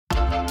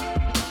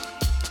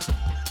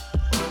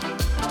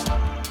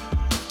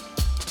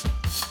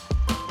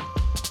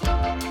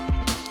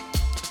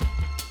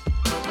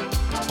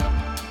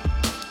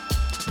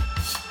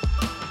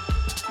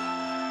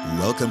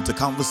Welcome to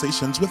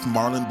Conversations with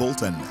Marlon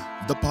Bolton,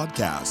 the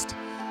podcast.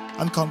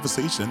 On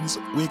Conversations,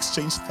 we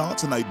exchange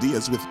thoughts and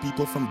ideas with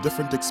people from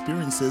different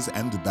experiences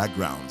and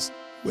backgrounds,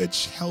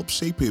 which help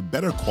shape a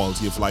better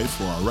quality of life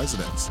for our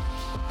residents.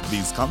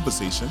 These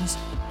conversations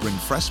bring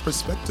fresh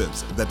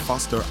perspectives that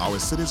foster our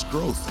city's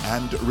growth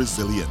and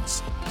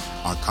resilience.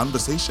 Our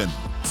conversation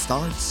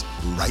starts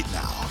right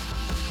now.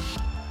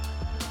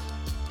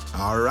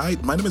 All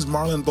right, my name is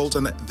Marlon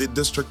Bolton, the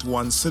District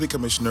 1 City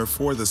Commissioner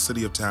for the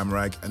City of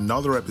Tamarack.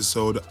 Another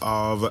episode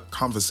of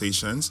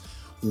Conversations,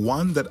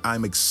 one that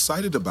I'm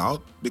excited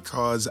about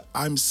because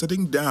I'm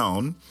sitting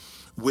down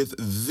with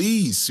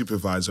the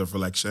Supervisor of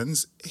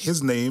Elections.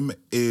 His name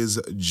is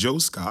Joe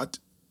Scott.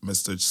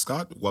 Mr.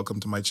 Scott, welcome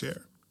to my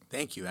chair.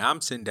 Thank you.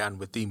 I'm sitting down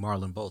with the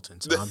Marlon Bolton,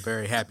 so I'm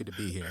very happy to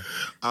be here.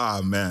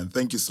 Man,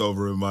 thank you so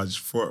very much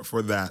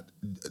for that.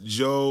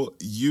 Joe,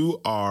 you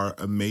are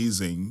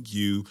amazing.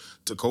 You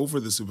took over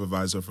the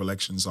Supervisor of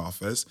Elections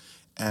office,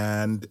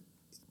 and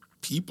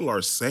people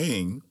are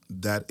saying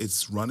that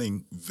it's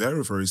running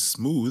very, very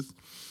smooth,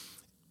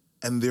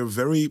 and they're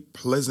very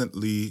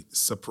pleasantly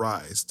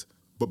surprised.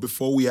 But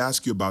before we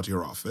ask you about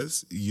your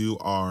office, you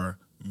are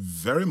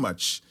very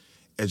much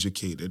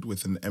educated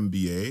with an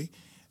MBA.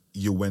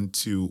 You went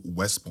to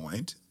West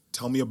Point.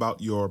 Tell me about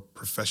your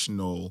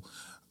professional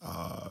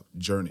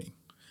journey.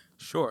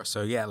 Sure.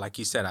 So, yeah, like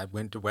you said, I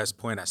went to West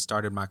Point. I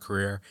started my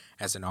career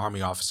as an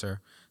Army officer,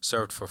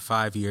 served for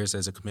 5 years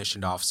as a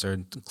commissioned officer,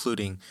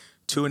 including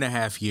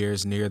 2.5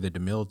 years near the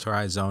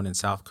demilitarized zone in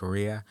South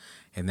Korea.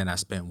 And then I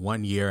spent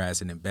 1 year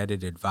as an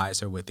embedded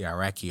advisor with the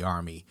Iraqi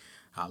Army.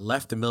 I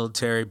left the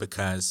military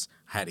because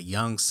I had a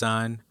young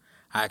son.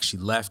 I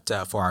actually left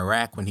for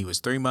Iraq when he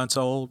was 3 months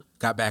old,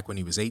 got back when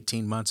he was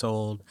 18 months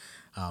old,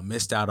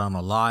 missed out on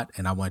a lot,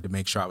 and I wanted to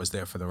make sure I was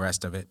there for the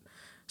rest of it.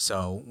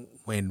 So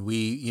when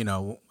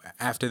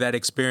after that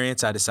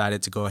experience, I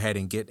decided to go ahead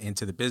and get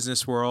into the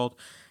business world,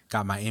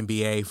 got my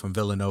MBA from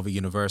Villanova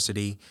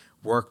University,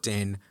 worked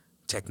in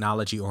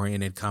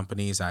technology-oriented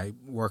companies. I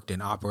worked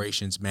in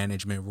operations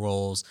management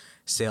roles,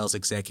 sales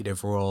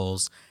executive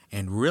roles,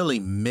 and really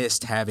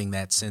missed having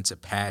that sense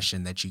of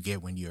passion that you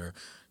get when you're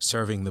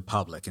serving the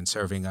public and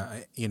serving,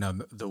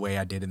 the way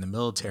I did in the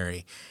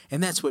military.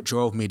 And that's what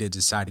drove me to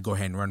decide to go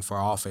ahead and run for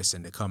office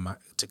and to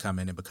come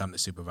in and become the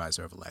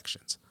Supervisor of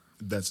Elections.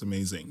 That's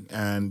amazing.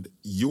 And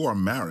you are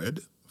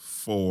married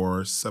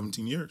for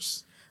 17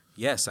 years.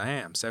 Yes, I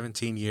am.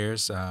 17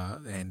 years,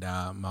 and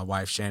my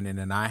wife Shannon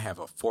and I have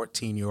a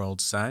 14-year-old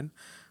son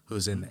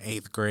who's in the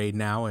 8th grade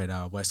now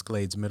at West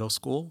Glades Middle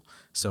School.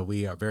 So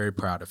we are very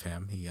proud of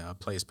him. He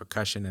plays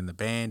percussion in the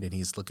band, and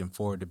he's looking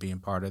forward to being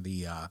part of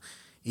the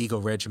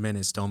Eagle Regiment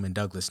in Stoneman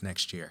Douglas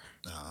next year.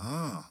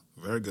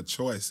 Very good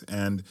choice.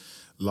 And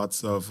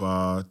lots of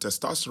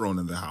testosterone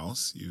in the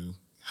house. You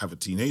have a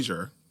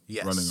teenager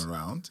running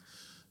around.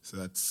 So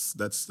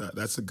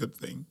that's a good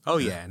thing. Oh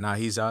yeah, now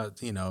he's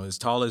as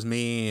tall as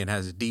me and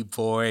has a deep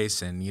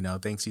voice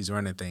and thinks he's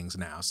running things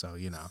now. So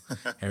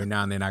every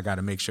now and then I got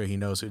to make sure he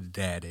knows who the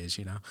dad is.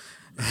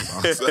 That's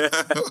awesome.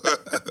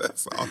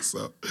 That's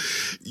awesome.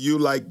 You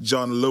like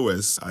John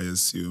Lewis, I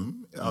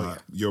assume.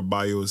 Your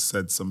bio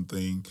said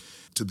something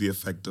to the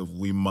effect of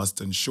we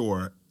must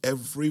ensure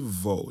every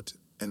vote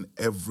and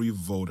every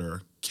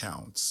voter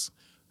counts.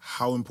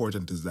 How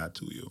important is that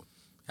to you?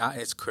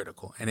 It's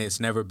critical, and it's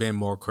never been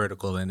more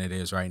critical than it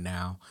is right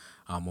now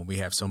when we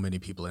have so many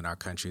people in our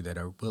country that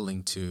are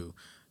willing to,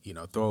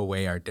 throw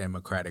away our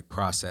democratic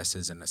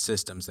processes and the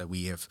systems that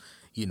we have,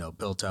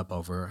 built up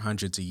over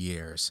hundreds of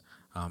years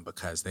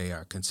because they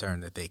are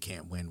concerned that they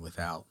can't win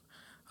without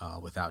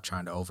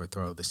trying to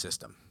overthrow the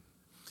system.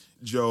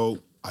 Joe,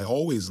 I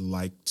always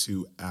like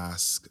to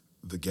ask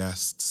the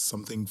guests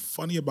something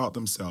funny about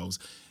themselves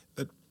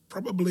that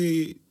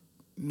probably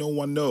no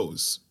one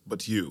knows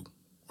but you,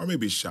 or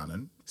maybe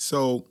Shannon.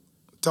 So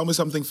tell me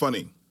something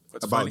funny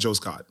about Joe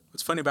Scott.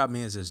 What's funny about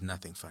me is there's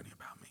nothing funny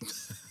about me.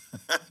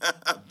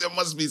 There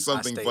must be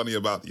something funny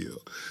about you.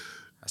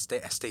 I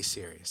stay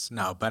serious.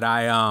 No, but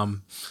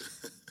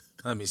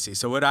let me see.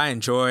 So what I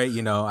enjoy,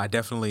 I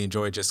definitely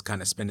enjoy just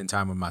kind of spending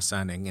time with my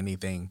son and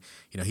anything.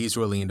 He's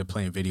really into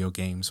playing video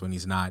games when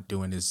he's not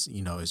doing his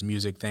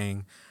music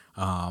thing.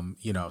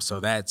 So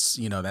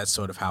that's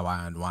sort of how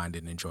I unwind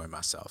and enjoy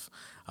myself.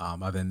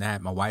 Other than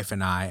that, my wife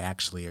and I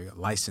actually are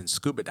licensed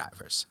scuba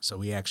divers. So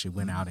we actually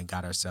went out and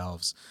got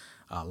ourselves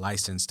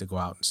licensed to go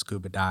out and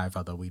scuba dive,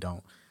 although we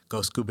don't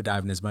go scuba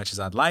diving as much as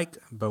I'd like,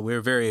 but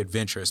we're very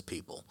adventurous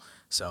people.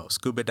 So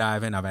scuba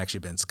diving, I've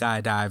actually been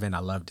skydiving. I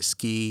love to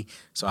ski.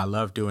 So I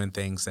love doing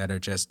things that are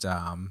just,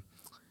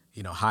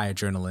 high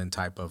adrenaline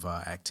type of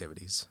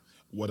activities.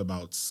 What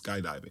about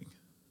skydiving?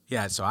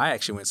 Yeah, so I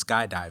actually went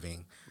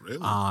skydiving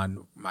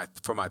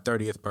for my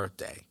 30th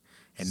birthday.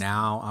 And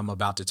now I'm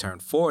about to turn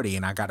 40,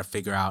 and I got to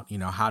figure out,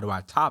 how do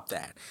I top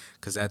that?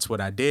 Because that's what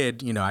I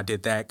did. I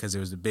did that because it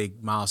was a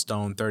big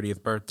milestone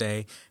 30th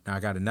birthday. Now I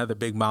got another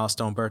big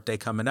milestone birthday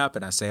coming up,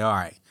 and I say, all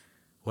right,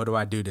 what do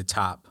I do to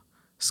top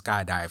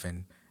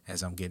skydiving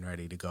as I'm getting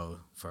ready to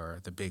go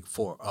for the big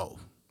 4-0?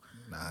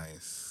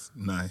 Nice.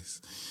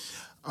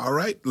 All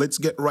right, let's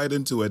get right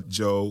into it,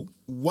 Joe.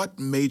 What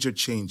major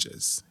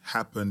changes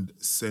happened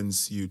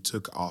since you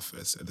took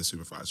office at the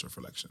Supervisor for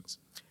Elections?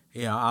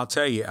 Yeah, I'll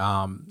tell you,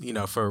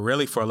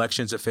 for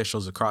elections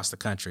officials across the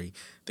country,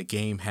 the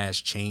game has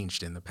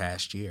changed in the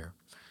past year.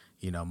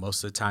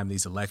 Most of the time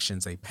these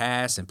elections, they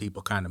pass and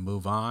people kind of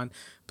move on.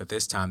 But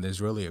this time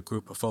there's really a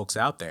group of folks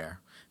out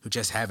there who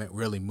just haven't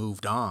really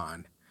moved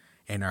on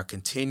and are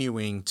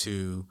continuing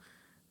to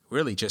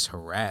really just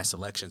harass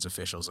elections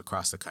officials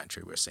across the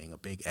country. We're seeing a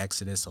big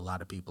exodus. A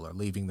lot of people are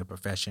leaving the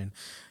profession.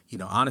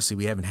 Honestly,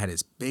 we haven't had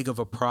as big of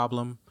a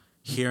problem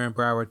here in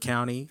Broward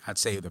County. I'd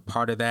say the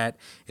part of that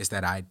is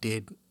that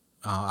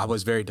I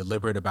was very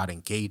deliberate about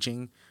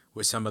engaging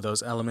with some of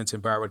those elements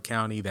in Broward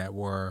County that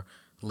were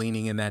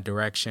leaning in that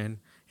direction,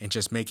 and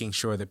just making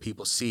sure that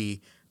people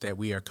see that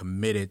we are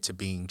committed to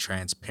being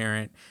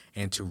transparent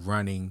and to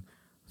running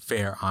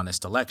fair,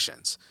 honest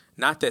elections.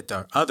 Not that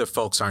the other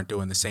folks aren't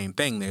doing the same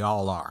thing, they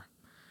all are.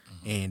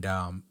 And,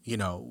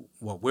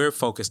 what we're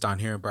focused on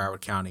here in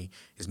Broward County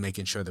is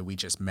making sure that we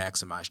just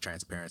maximize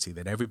transparency,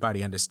 that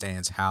everybody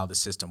understands how the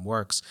system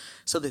works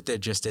so that there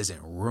just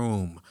isn't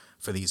room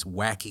for these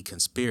wacky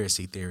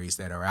conspiracy theories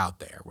that are out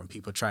there. When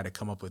people try to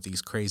come up with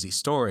these crazy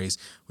stories,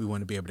 we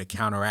want to be able to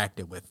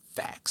counteract it with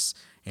facts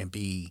and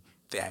be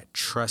that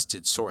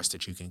trusted source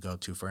that you can go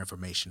to for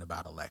information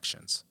about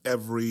elections.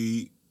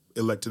 Every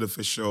elected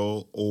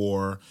official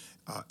or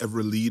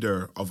every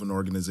leader of an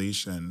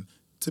organization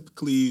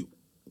typically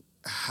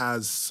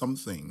has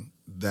something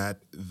that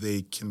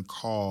they can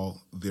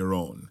call their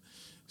own.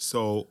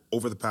 So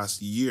over the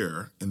past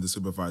year in the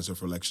Supervisor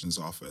for Elections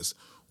office,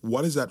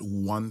 what is that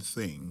one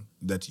thing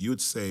that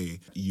you'd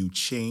say you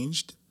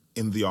changed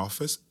in the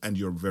office and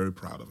you're very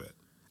proud of it?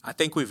 I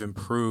think we've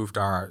improved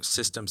our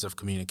systems of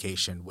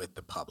communication with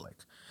the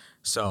public.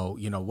 So,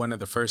 one of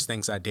the first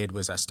things I did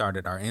was I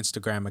started our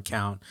Instagram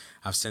account.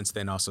 I've since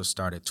then also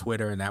started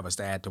Twitter, and that was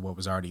to add to what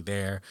was already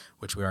there,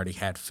 which we already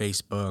had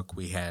Facebook.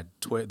 We had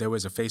there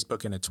was a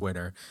Facebook and a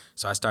Twitter.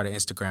 So I started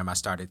Instagram. I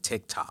started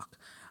TikTok.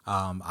 We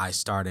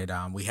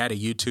had a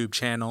YouTube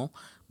channel,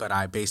 but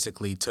I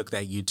basically took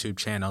that YouTube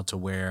channel to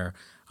where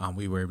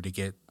we were able to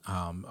get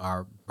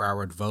our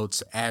Broward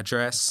Votes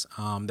address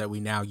that we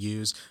now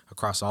use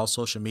across all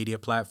social media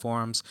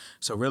platforms.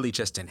 So really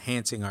just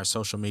enhancing our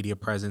social media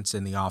presence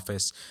in the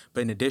office.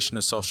 But in addition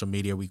to social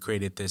media, we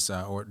created this,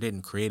 or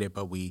didn't create it,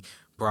 but we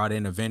brought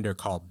in a vendor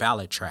called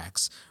Ballot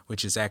Tracks,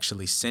 which is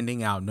actually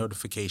sending out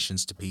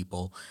notifications to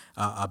people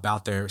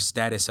about their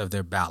status of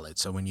their ballot.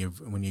 So when you're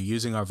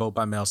using our vote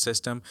by mail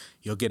system,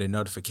 you'll get a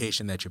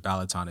notification that your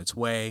ballot's on its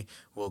way.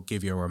 We'll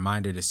give you a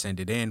reminder to send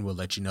it in. We'll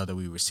let you know that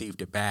we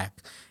received it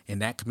back.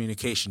 And that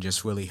communication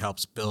just really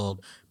helps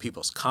build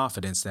people's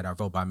confidence that our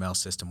vote by mail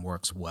system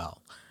works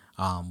well,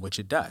 which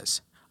it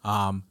does.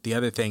 The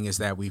other thing is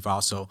that we've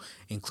also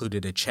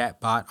included a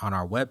chat bot on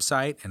our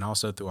website and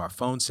also through our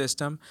phone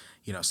system.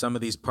 Some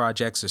of these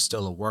projects are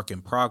still a work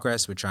in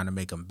progress. We're trying to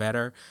make them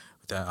better.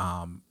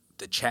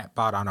 The chat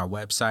bot on our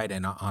website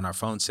and on our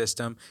phone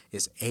system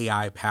is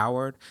AI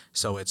powered.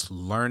 So it's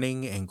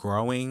learning and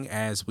growing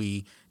as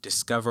we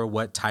discover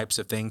what types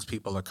of things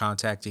people are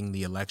contacting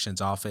the elections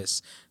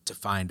office to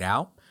find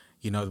out.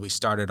 We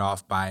started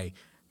off by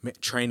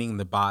training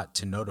the bot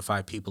to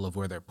notify people of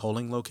where their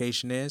polling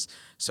location is.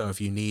 So if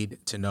you need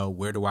to know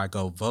where do I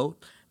go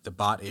vote, the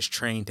bot is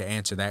trained to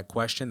answer that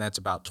question. That's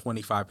about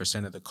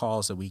 25% of the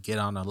calls that we get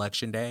on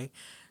election day.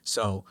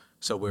 So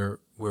we're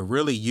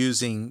really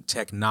using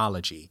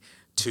technology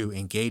to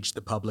engage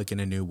the public in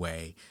a new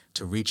way,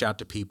 to reach out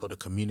to people, to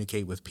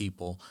communicate with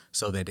people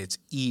so that it's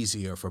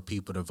easier for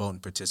people to vote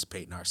and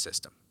participate in our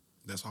system.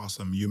 That's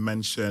awesome. You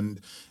mentioned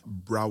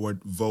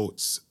Broward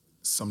Votes.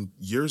 Some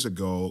years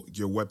ago,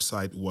 your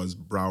website was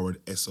Broward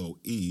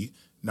SOE.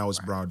 Now it's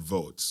Broward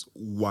Votes.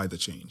 Why the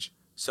change?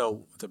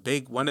 So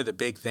one of the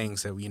big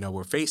things that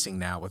we're facing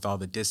now with all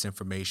the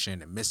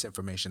disinformation and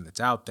misinformation that's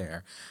out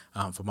there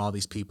from all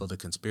these people, the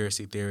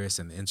conspiracy theorists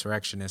and the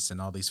insurrectionists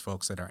and all these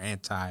folks that are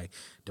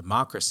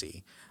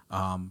anti-democracy,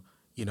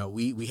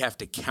 we have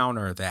to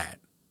counter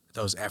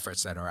those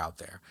efforts that are out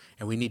there.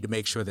 And we need to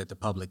make sure that the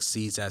public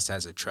sees us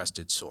as a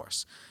trusted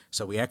source.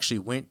 So we actually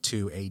went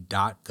to a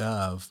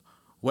 .gov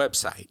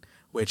website,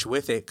 which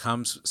with it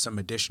comes some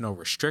additional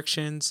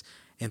restrictions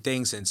and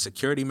things and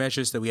security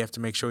measures that we have to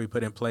make sure we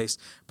put in place.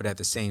 But at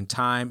the same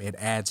time, it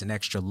adds an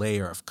extra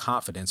layer of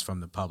confidence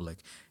from the public,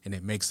 and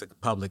it makes the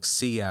public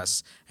see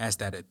us as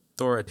that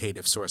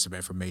authoritative source of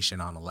information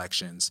on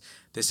elections.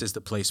 This is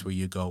the place where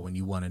you go when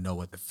you want to know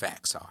what the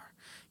facts are.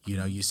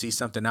 You see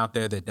something out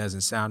there that doesn't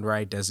sound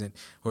right,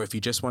 or if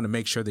you just want to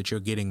make sure that you're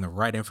getting the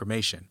right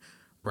information,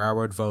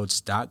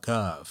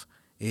 browardvotes.gov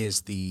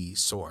is the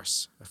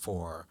source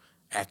for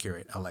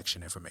accurate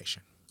election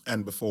information.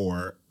 And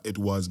before it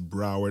was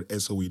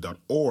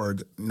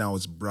browardsoe.org, now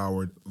it's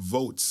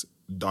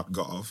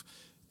browardvotes.gov.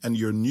 And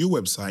your new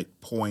website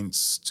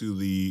points to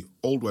the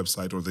old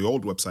website, or the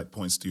old website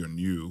points to your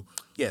new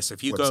Yes,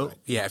 if you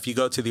website.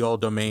 go to the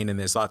old domain, and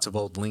there's lots of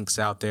old links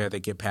out there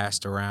that get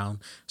passed around,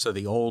 so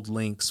the old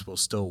links will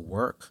still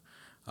work.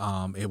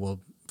 It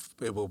will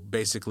it will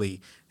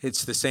basically,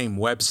 it's the same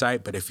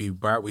website, but if you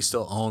we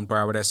still own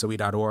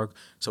browardsoe.org,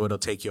 so it'll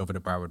take you over to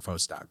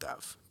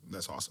browardvotes.gov.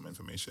 That's awesome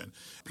information.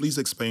 Please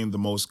explain the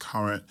most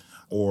current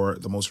or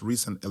the most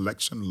recent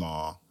election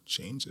law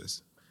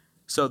changes.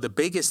 So the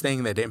biggest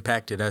thing that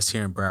impacted us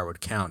here in Broward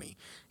County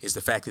is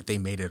the fact that they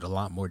made it a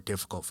lot more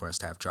difficult for us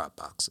to have drop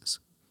boxes.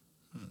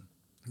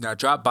 Now,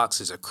 drop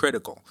boxes are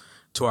critical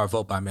to our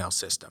vote-by-mail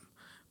system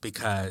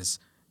because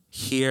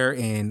here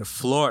in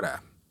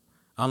Florida,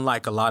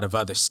 unlike a lot of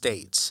other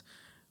states,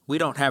 we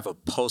don't have a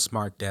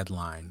postmark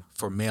deadline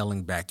for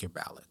mailing back your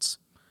ballots.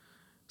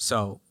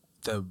 So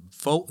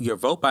your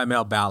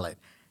vote-by-mail ballot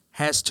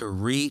has to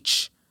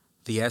reach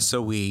the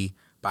SOE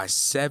by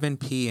 7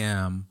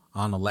 p.m.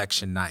 on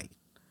election night.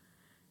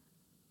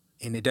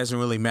 And it doesn't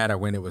really matter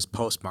when it was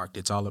postmarked.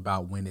 It's all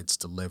about when it's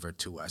delivered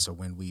to us or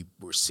when we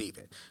receive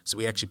it. So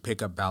we actually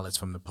pick up ballots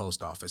from the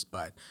post office,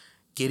 but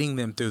getting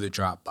them through the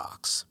drop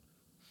box,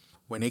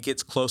 when it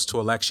gets close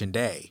to election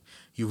day,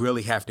 you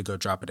really have to go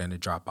drop it in the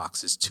drop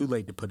box. It's too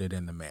late to put it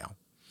in the mail.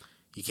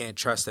 You can't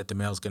trust that the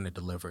mail's going to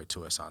deliver it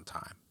to us on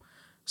time.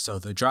 So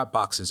the drop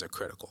boxes are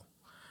critical.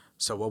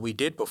 So what we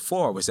did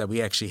before was that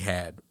we actually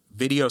had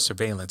video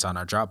surveillance on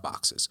our drop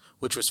boxes,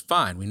 which was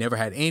fine. We never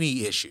had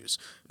any issues,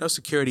 no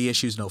security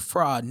issues, no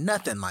fraud,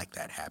 nothing like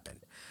that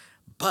happened.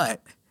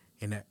 But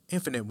in the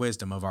infinite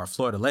wisdom of our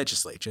Florida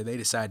legislature, they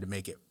decided to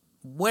make it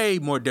way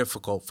more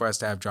difficult for us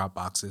to have drop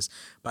boxes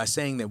by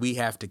saying that we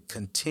have to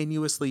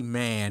continuously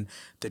man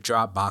the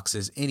drop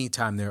boxes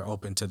anytime they're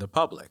open to the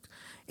public.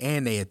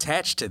 And they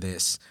attached to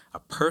this a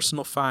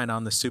personal fine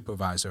on the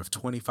supervisor of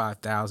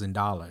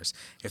 $25,000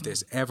 if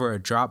there's ever a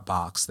drop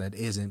box that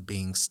isn't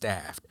being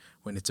staffed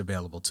when it's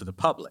available to the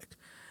public.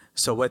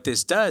 So what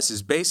this does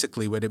is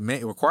basically what it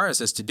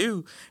requires us to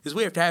do is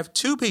we have to have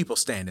two people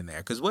standing there.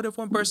 Because what if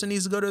one person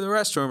needs to go to the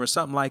restroom or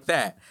something like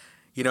that?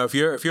 You know, if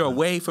you're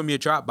away from your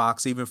drop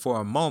box even for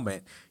a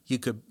moment, you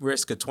could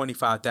risk a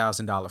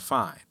 $25,000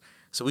 fine.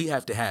 So we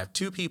have to have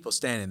two people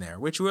standing there,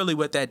 which really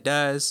what that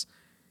does,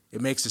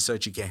 it makes it so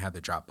that you can't have the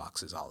drop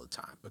boxes all the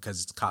time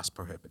because it's cost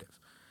prohibitive,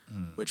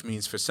 which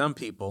means for some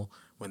people,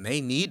 when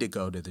they need to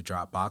go to the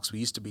drop box, we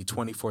used to be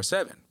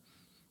 24/7.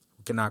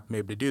 We cannot be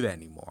able to do that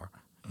anymore.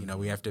 You know,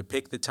 we have to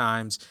pick the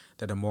times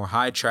that are more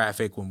high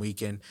traffic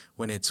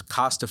when it's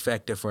cost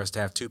effective for us to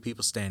have two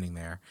people standing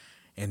there.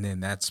 And then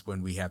that's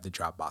when we have the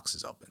drop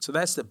boxes open. So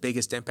that's the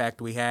biggest impact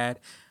we had.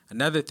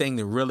 Another thing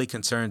that really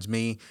concerns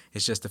me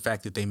is just the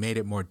fact that they made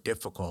it more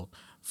difficult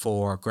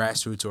for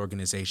grassroots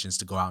organizations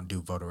to go out and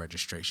do voter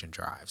registration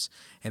drives.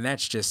 And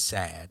that's just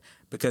sad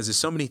because there's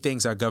so many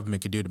things our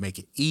government could do to make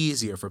it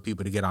easier for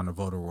people to get on the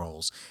voter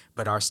rolls.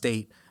 But our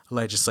state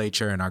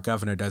legislature and our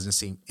governor doesn't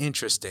seem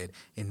interested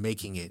in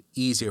making it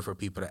easier for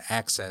people to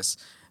access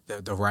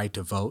the right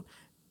to vote.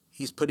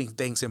 He's putting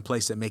things in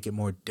place that make it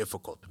more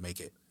difficult to make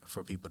it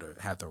for people to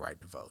have the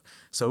right to vote.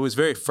 So it was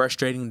very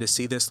frustrating to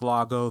see this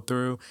law go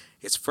through.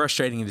 It's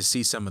frustrating to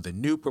see some of the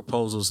new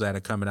proposals that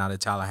are coming out of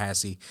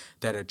Tallahassee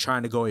that are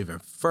trying to go even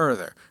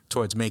further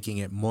towards making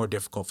it more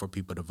difficult for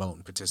people to vote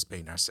and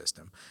participate in our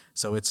system.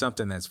 So it's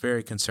something that's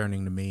very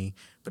concerning to me,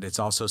 but it's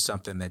also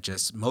something that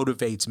just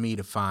motivates me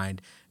to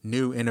find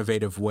new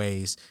innovative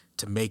ways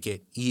to make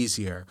it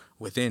easier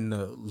within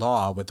the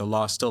law, what the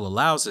law still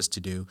allows us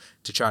to do,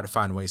 to try to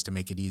find ways to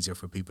make it easier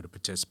for people to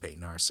participate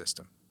in our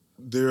system.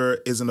 There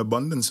is an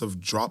abundance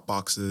of drop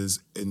boxes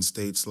in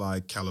states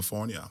like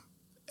California,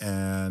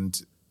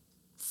 and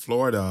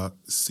Florida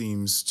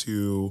seems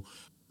to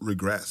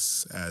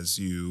regress, as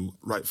you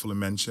rightfully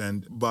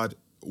mentioned. But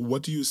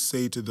what do you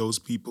say to those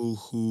people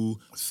who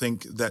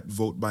think that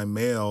vote by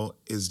mail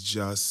is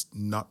just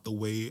not the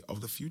way of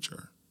the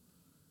future?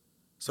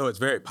 So it's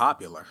very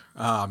popular.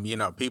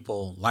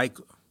 People like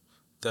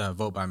the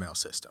vote by mail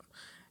system.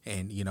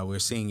 And, we're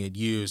seeing it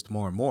used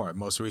more and more.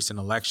 Most recent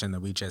election that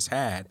we just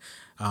had,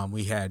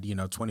 we had,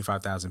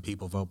 25,000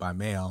 people vote by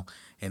mail.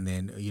 And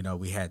then,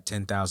 we had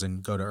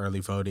 10,000 go to early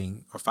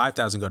voting or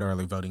 5,000 go to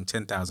early voting,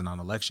 10,000 on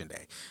election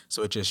day.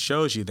 So it just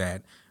shows you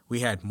that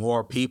we had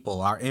more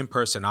people. Our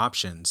in-person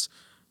options,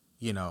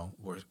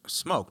 were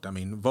smoked. I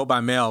mean, vote by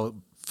mail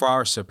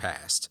far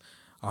surpassed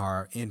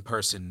our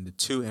the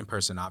two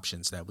in-person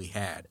options that we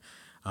had.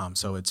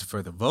 So it's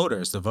for the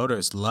voters. The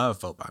voters love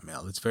vote by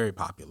mail. It's very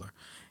popular.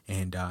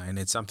 And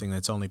it's something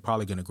that's only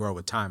probably going to grow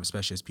with time,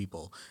 especially as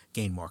people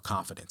gain more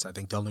confidence. I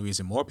think the only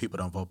reason more people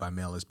don't vote by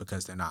mail is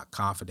because they're not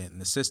confident in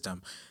the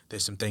system.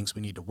 There's some things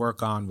we need to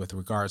work on with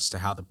regards to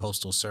how the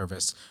Postal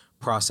Service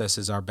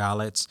processes our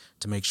ballots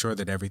to make sure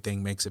that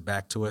everything makes it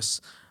back to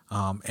us.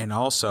 And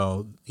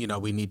also,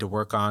 we need to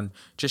work on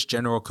just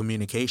general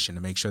communication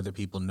to make sure that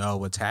people know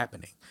what's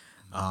happening.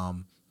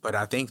 But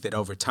I think that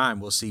over time,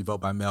 we'll see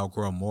vote by mail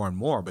grow more and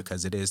more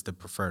because it is the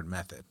preferred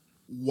method.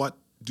 What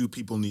do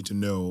people need to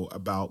know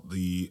about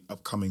the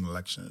upcoming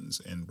elections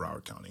in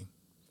Broward County?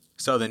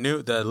 So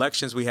the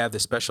elections we have, the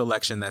special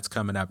election that's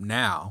coming up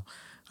now,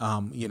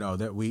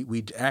 that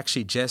we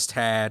actually just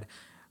had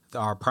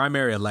our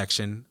primary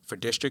election for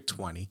District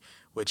 20,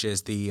 which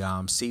is the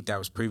seat that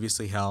was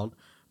previously held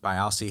by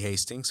Alcee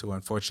Hastings, who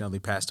unfortunately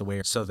passed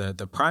away. So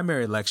the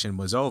primary election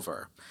was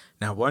over.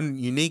 Now, one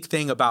unique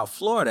thing about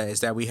Florida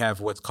is that we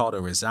have what's called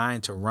a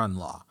resign to run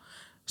law.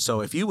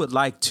 So if you would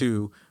like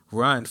to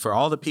run, for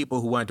all the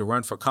people who wanted to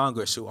run for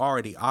Congress who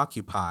already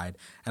occupied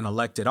an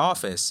elected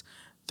office,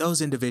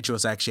 those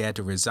individuals actually had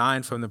to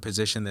resign from the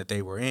position that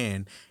they were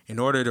in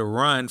order to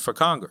run for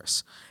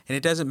Congress. And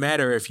it doesn't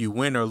matter if you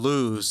win or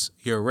lose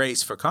your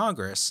race for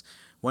Congress.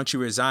 Once you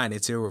resign,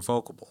 it's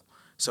irrevocable.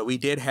 So we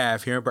did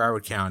have, here in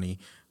Broward County,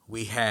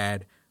 we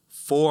had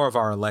 4 of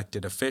our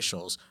elected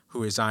officials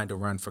who resigned to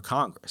run for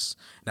Congress.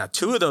 Now,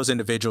 2 of those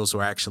individuals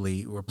were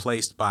actually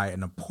replaced by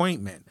an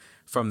appointment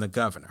from the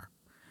governor.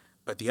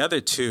 But the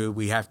other 2,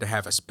 we have to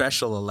have a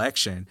special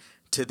election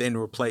to then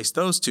replace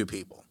those 2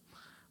 people,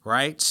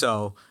 right?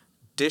 So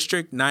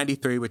District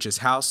 93, which is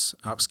House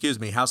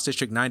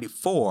District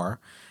 94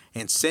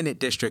 and Senate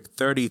District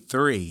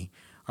 33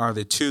 are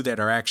the 2 that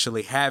are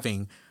actually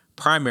having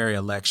primary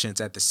elections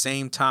at the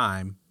same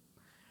time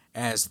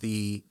as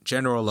the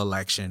general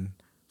election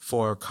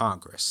for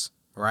Congress,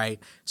 right?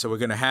 So we're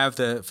going to have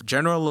the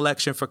general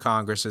election for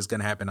Congress is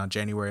going to happen on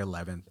January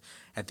 11th.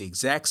 At the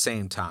exact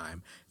same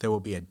time, there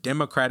will be a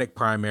Democratic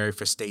primary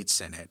for state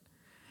Senate.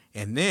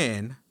 And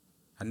then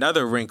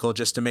another wrinkle,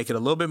 just to make it a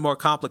little bit more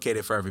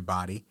complicated for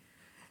everybody,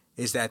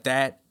 is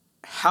that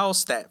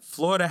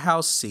Florida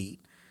House seat,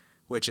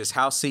 which is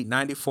House seat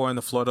 94 in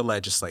the Florida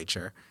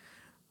legislature,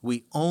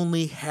 we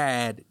only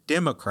had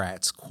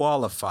Democrats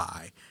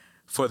qualify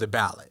for the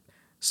ballot.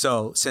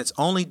 So since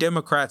only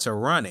Democrats are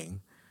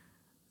running,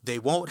 they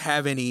won't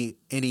have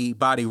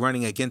anybody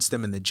running against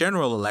them in the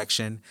general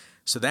election.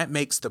 So that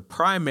makes the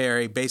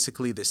primary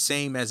basically the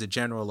same as a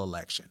general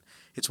election.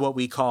 It's what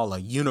we call a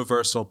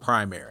universal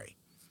primary.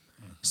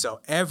 Mm-hmm. So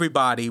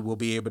everybody will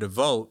be able to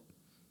vote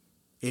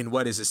in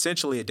what is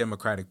essentially a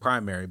Democratic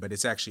primary, but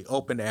it's actually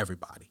open to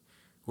everybody.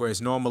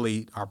 Whereas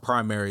normally our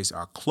primaries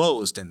are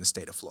closed in the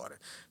state of Florida.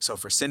 So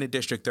for Senate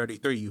District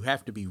 33, you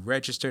have to be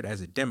registered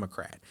as a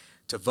Democrat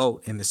to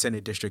vote in the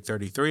Senate District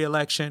 33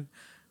 election.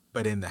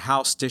 But in the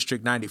House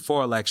District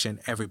 94 election,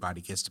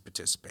 everybody gets to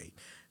participate.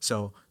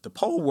 So the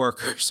poll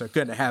workers are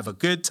going to have a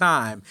good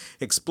time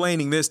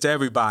explaining this to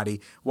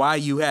everybody, why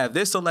you have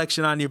this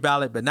election on your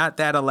ballot, but not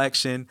that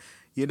election.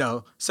 You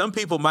know, some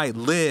people might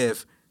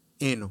live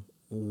in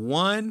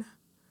 1,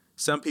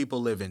 some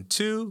people live in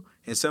 2,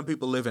 and some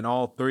people live in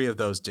all 3 of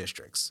those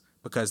districts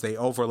because they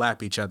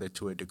overlap each other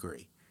to a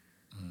degree.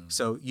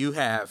 So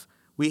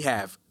we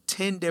have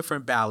 10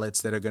 different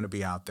ballots that are going to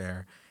be out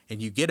there,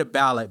 and you get a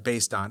ballot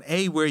based on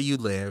where you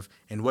live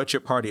and what your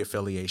party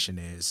affiliation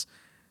is.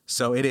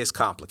 So it is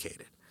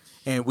complicated.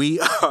 And we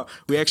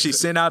actually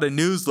sent out a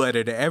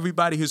newsletter to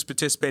everybody who's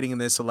participating in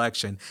this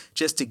election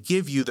just to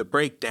give you the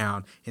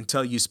breakdown and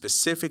tell you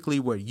specifically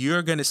what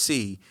you're going to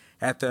see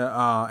at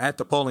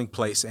the polling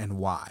place and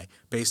why,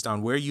 based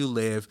on where you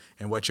live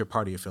and what your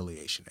party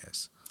affiliation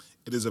is.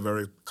 It is a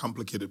very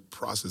complicated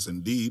process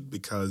indeed,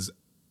 because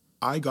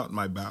I got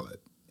my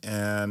ballot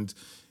and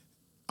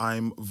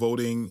I'm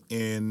voting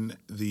in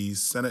the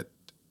Senate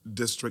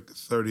District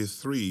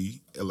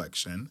 33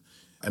 election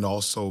and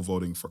also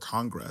voting for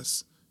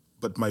Congress.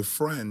 But my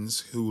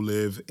friends who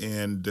live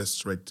in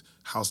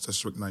House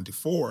District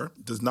 94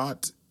 does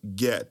not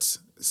get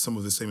some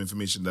of the same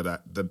information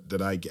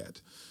that I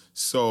get.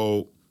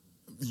 So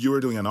you're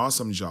doing an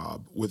awesome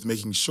job with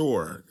making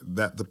sure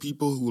that the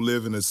people who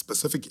live in a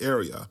specific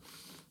area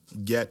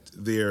get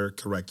their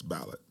correct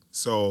ballot.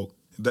 So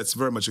that's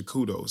very much a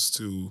kudos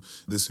to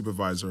the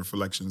Supervisor of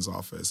Elections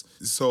Office.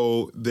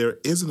 So there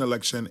is an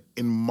election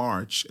in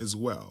March as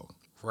well.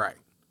 Right.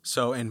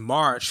 So in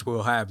March,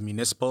 we'll have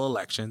municipal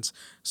elections.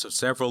 So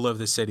several of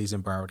the cities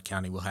in Broward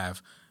County will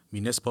have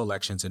municipal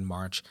elections in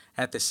March.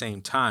 At the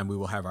same time, we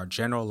will have our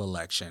general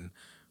election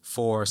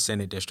for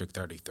Senate District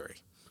 33.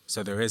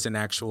 So there's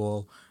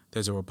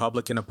a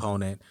Republican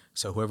opponent.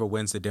 So whoever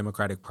wins the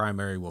Democratic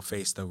primary will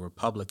face the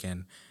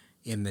Republican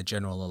in the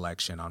general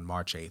election on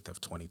March 8th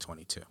of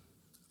 2022.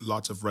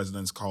 Lots of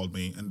residents called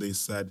me and they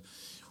said,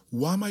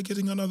 why am I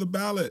getting another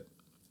ballot?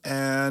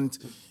 And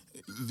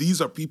these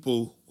are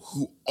people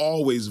who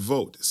always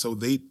vote, so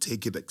they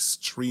take it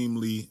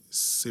extremely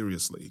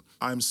seriously.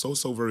 I'm so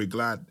very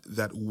glad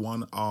that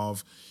one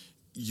of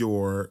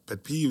your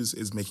pet peeves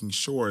is making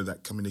sure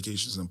that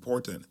communication is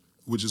important,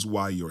 which is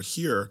why you're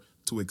here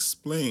to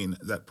explain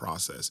that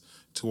process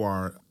to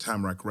our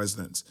Tamarack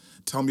residents.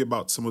 Tell me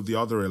about some of the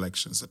other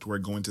elections that we're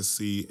going to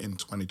see in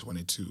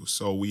 2022.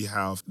 So we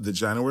have the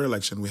January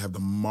election, we have the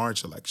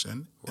March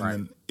election, right.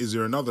 And then is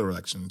there another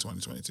election in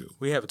 2022?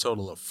 We have a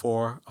total of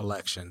 4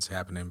 elections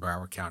happening in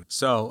Broward County.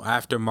 So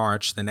after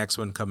March, the next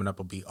one coming up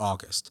will be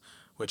August,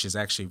 which is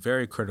actually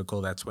very critical.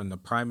 That's when the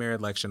primary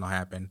election will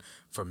happen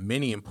for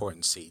many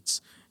important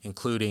seats,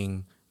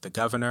 including the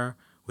governor.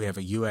 We have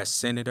a U.S.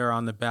 senator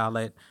on the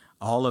ballot.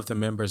 All of the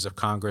members of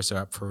Congress are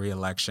up for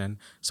re-election,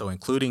 so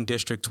including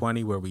District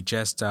 20, where we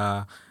just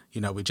had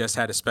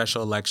a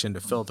special election to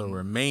fill the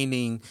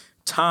remaining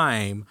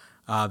time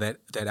that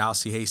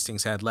Alcee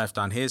Hastings had left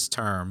on his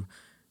term.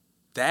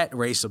 That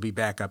race will be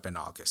back up in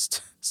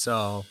August.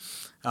 So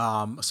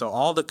So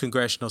all the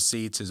congressional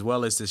seats, as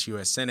well as this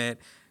U.S. Senate,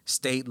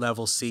 state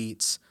level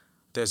seats,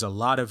 there's a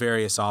lot of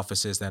various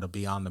offices that'll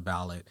be on the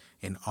ballot.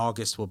 In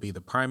August will be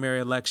the primary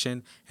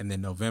election, and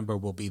then November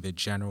will be the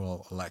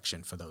general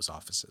election for those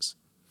offices.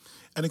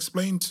 And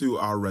explain to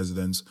our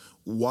residents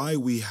why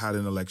we had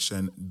an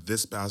election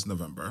this past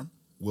November.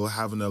 We'll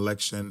have an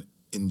election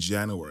in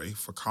January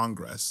for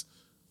Congress,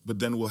 but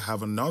then we'll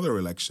have another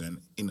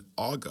election in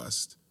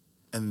August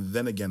and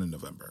then again in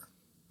November.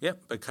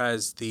 Yep,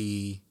 because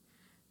these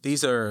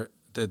are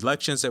the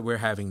elections that we're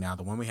having now.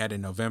 The one we had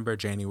in November,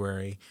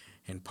 January,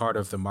 and part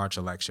of the March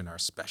election are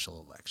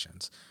special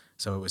elections.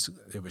 So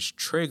it was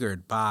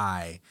triggered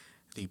by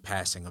the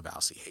passing of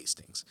Alcee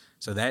Hastings.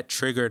 So that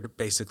triggered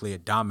basically a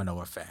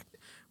domino effect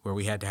where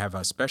we had to have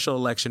a special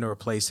election to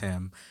replace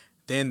him.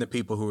 Then the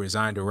people who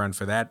resigned to run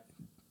for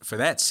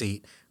that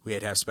seat, we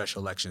had to have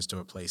special elections to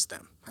replace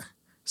them.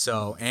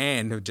 So,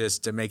 and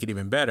just to make it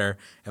even better,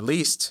 at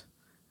least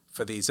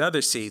for these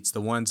other seats,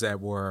 the ones that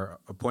were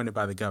appointed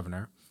by the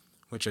governor,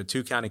 which are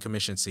 2 county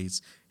commission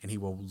seats, and he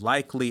will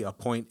likely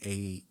appoint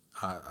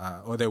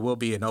or there will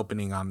be an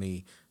opening on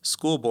the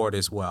school board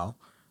as well.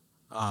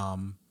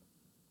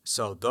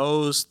 So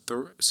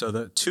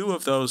the 2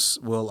 of those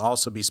will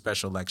also be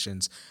special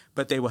elections,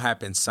 but they will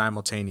happen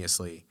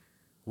simultaneously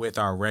with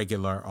our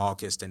regular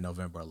August and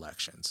November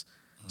elections.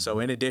 Mm-hmm. So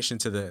in addition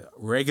to the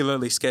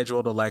regularly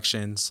scheduled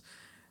elections,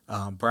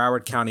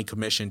 Broward County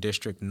Commission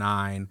District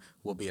 9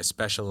 will be a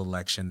special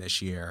election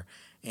this year,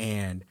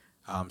 and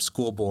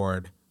school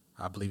board,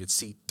 I believe it's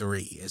seat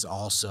 3, is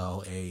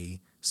also a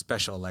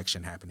special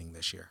election happening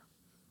this year.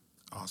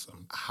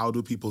 Awesome. How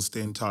do people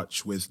stay in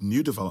touch with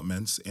new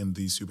developments in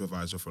the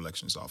Supervisor for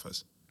Elections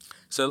office?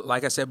 So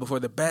like I said before,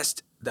 the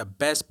best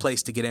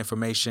place to get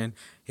information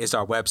is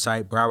our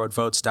website,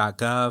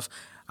 browardvotes.gov.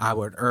 I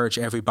would urge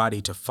everybody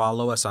to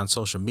follow us on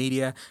social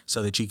media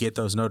so that you get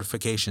those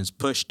notifications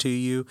pushed to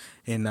you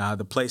in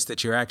the place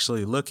that you're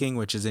actually looking,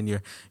 which is in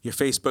your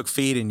Facebook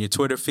feed and your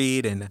Twitter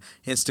feed and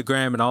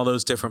Instagram and all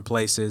those different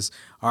places.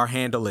 Our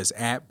handle is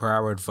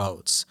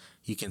 @BrowardVotes.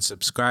 You can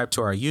subscribe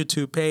to our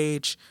YouTube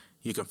page.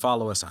 You can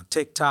follow us on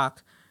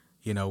TikTok.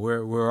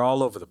 We're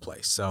all over the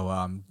place.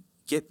 So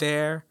get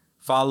there,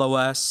 follow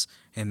us,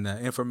 and the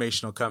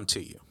information will come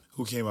to you.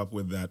 Who came up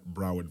with that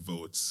Broward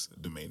Votes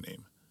domain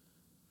name?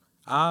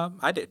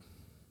 I did.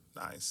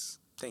 Nice.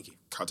 Thank you.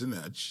 Cutting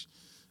edge.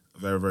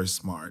 Very, very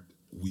smart.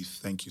 We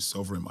thank you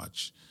so very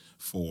much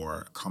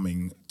for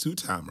coming to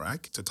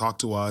Tamarack to talk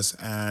to us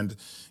and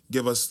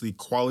give us the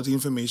quality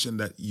information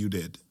that you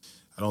did.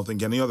 I don't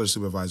think any other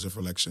supervisor for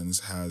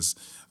elections has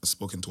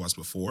spoken to us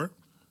before.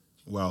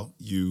 Well,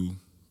 you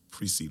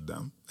precede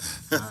them.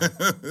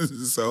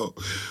 So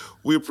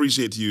we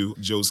appreciate you,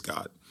 Joe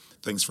Scott.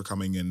 Thanks for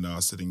coming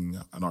and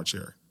sitting on our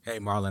chair. Hey,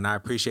 Marlon, I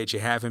appreciate you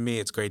having me.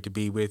 It's great to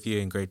be with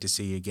you and great to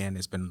see you again.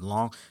 It's been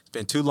long. It's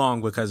been too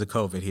long because of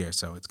COVID here,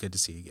 so it's good to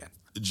see you again.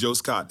 Joe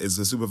Scott is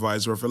the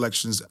supervisor of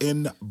elections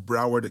in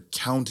Broward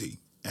County.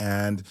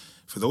 And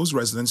for those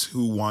residents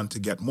who want to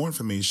get more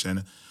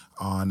information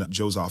on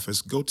Joe's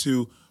office, go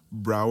to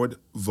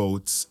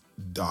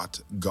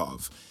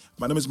browardvotes.gov.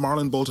 My name is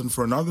Marlon Bolton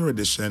for another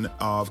edition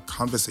of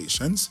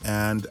Conversations,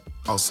 and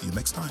I'll see you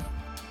next time.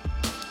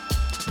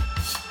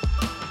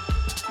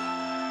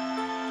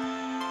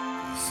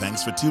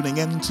 Thanks for tuning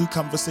in to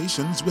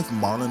Conversations with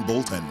Marlon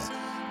Bolton,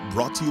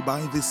 brought to you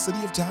by the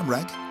City of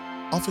Tamarack,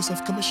 Office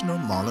of Commissioner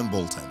Marlon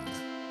Bolton.